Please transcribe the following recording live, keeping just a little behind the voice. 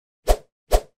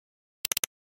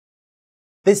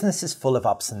Business is full of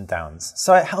ups and downs,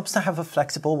 so it helps to have a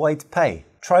flexible way to pay.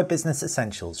 Try Business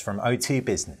Essentials from O2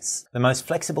 Business, the most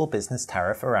flexible business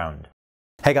tariff around.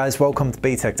 Hey guys, welcome to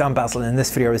BTech. I'm Basil, and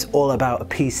this video is all about a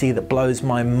PC that blows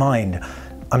my mind.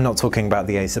 I'm not talking about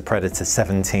the Acer Predator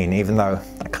 17, even though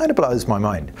that kind of blows my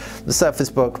mind. The Surface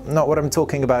Book, not what I'm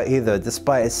talking about either,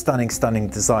 despite its stunning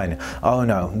design. Oh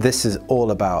no, this is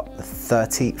all about the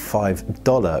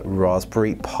 $35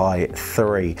 Raspberry Pi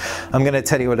 3. I'm going to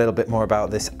tell you a little bit more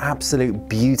about this absolute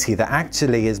beauty that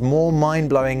actually is more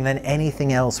mind-blowing than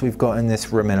anything else we've got in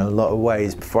this room in a lot of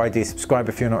ways. Before I do, subscribe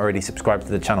if you're not already subscribed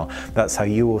to the channel. That's how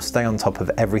you will stay on top of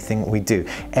everything we do.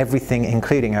 Everything,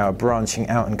 including our branching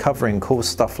out and covering cool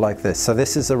stuff like this. So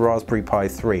this is a Raspberry Pi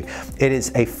 3. It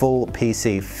is a full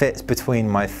PC, fits between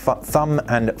my thumb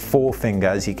and forefinger,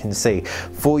 as you can see.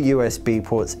 4 USB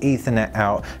ports, Ethernet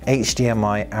out,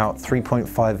 HDMI out,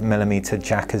 3.5mm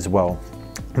jack as well.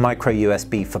 Micro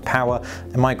USB for power,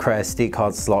 a micro SD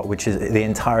card slot, which is the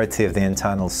entirety of the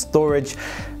internal storage.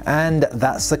 And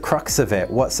that's the crux of it.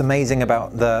 What's amazing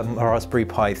about the Raspberry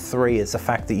Pi 3 is the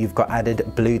fact that you've got added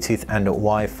Bluetooth and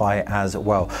Wi-Fi as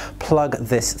well. Plug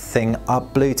this thing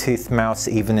up. Bluetooth mouse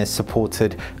even is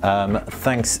supported, and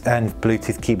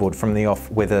Bluetooth keyboard from the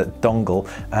off with a dongle,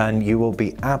 and you will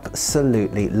be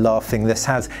absolutely laughing. This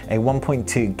has a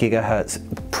 1.2 gigahertz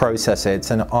processor. It's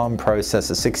an ARM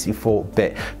processor,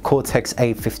 64-bit Cortex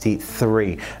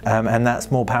A53, and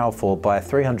that's more powerful by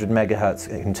 300 megahertz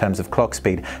in terms of clock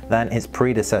speed than its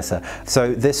predecessor.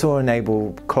 So this will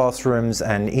enable classrooms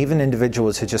and even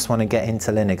individuals who just want to get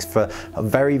into Linux for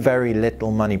very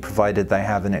little money, provided they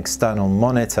have an external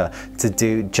monitor, to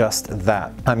do just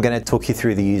that. I'm going to talk you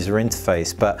through the user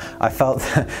interface, but I felt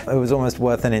that it was almost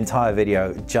worth an entire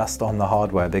video just on the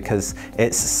hardware because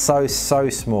it's so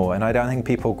small, and I don't think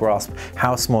people grasp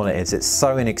how small it is. It's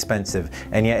so inexpensive,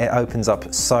 and yet it opens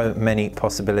up so many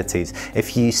possibilities.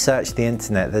 If you search the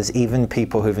internet, there's even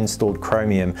people who've installed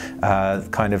Chromium,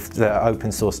 kind of the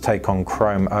open source take on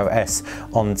Chrome OS,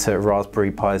 onto Raspberry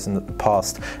Pis in the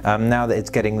past. Now that it's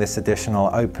getting this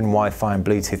additional open Wi-Fi and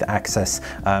Bluetooth access,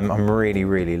 I'm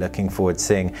really looking forward to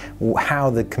seeing how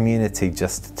the community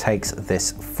just takes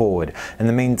this forward. In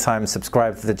the meantime,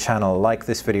 subscribe to the channel, like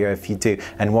this video if you do,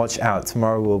 and watch out.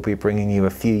 Tomorrow we'll be bringing you a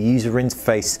few user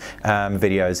interface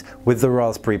videos with the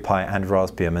Raspberry Pi and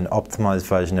Raspbian, an optimized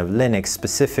version of Linux,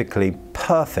 specifically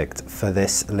perfect for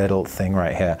this little thing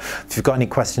right here. If you've got any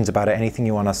questions about it, anything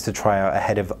you want us to try out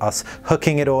ahead of us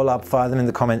hooking it all up, fire them in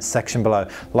the comments section below.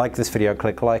 Like this video,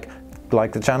 click like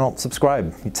the channel,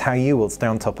 subscribe. It's how you will stay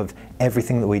on top of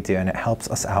everything that we do, and it helps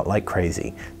us out like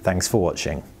crazy. Thanks for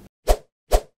watching.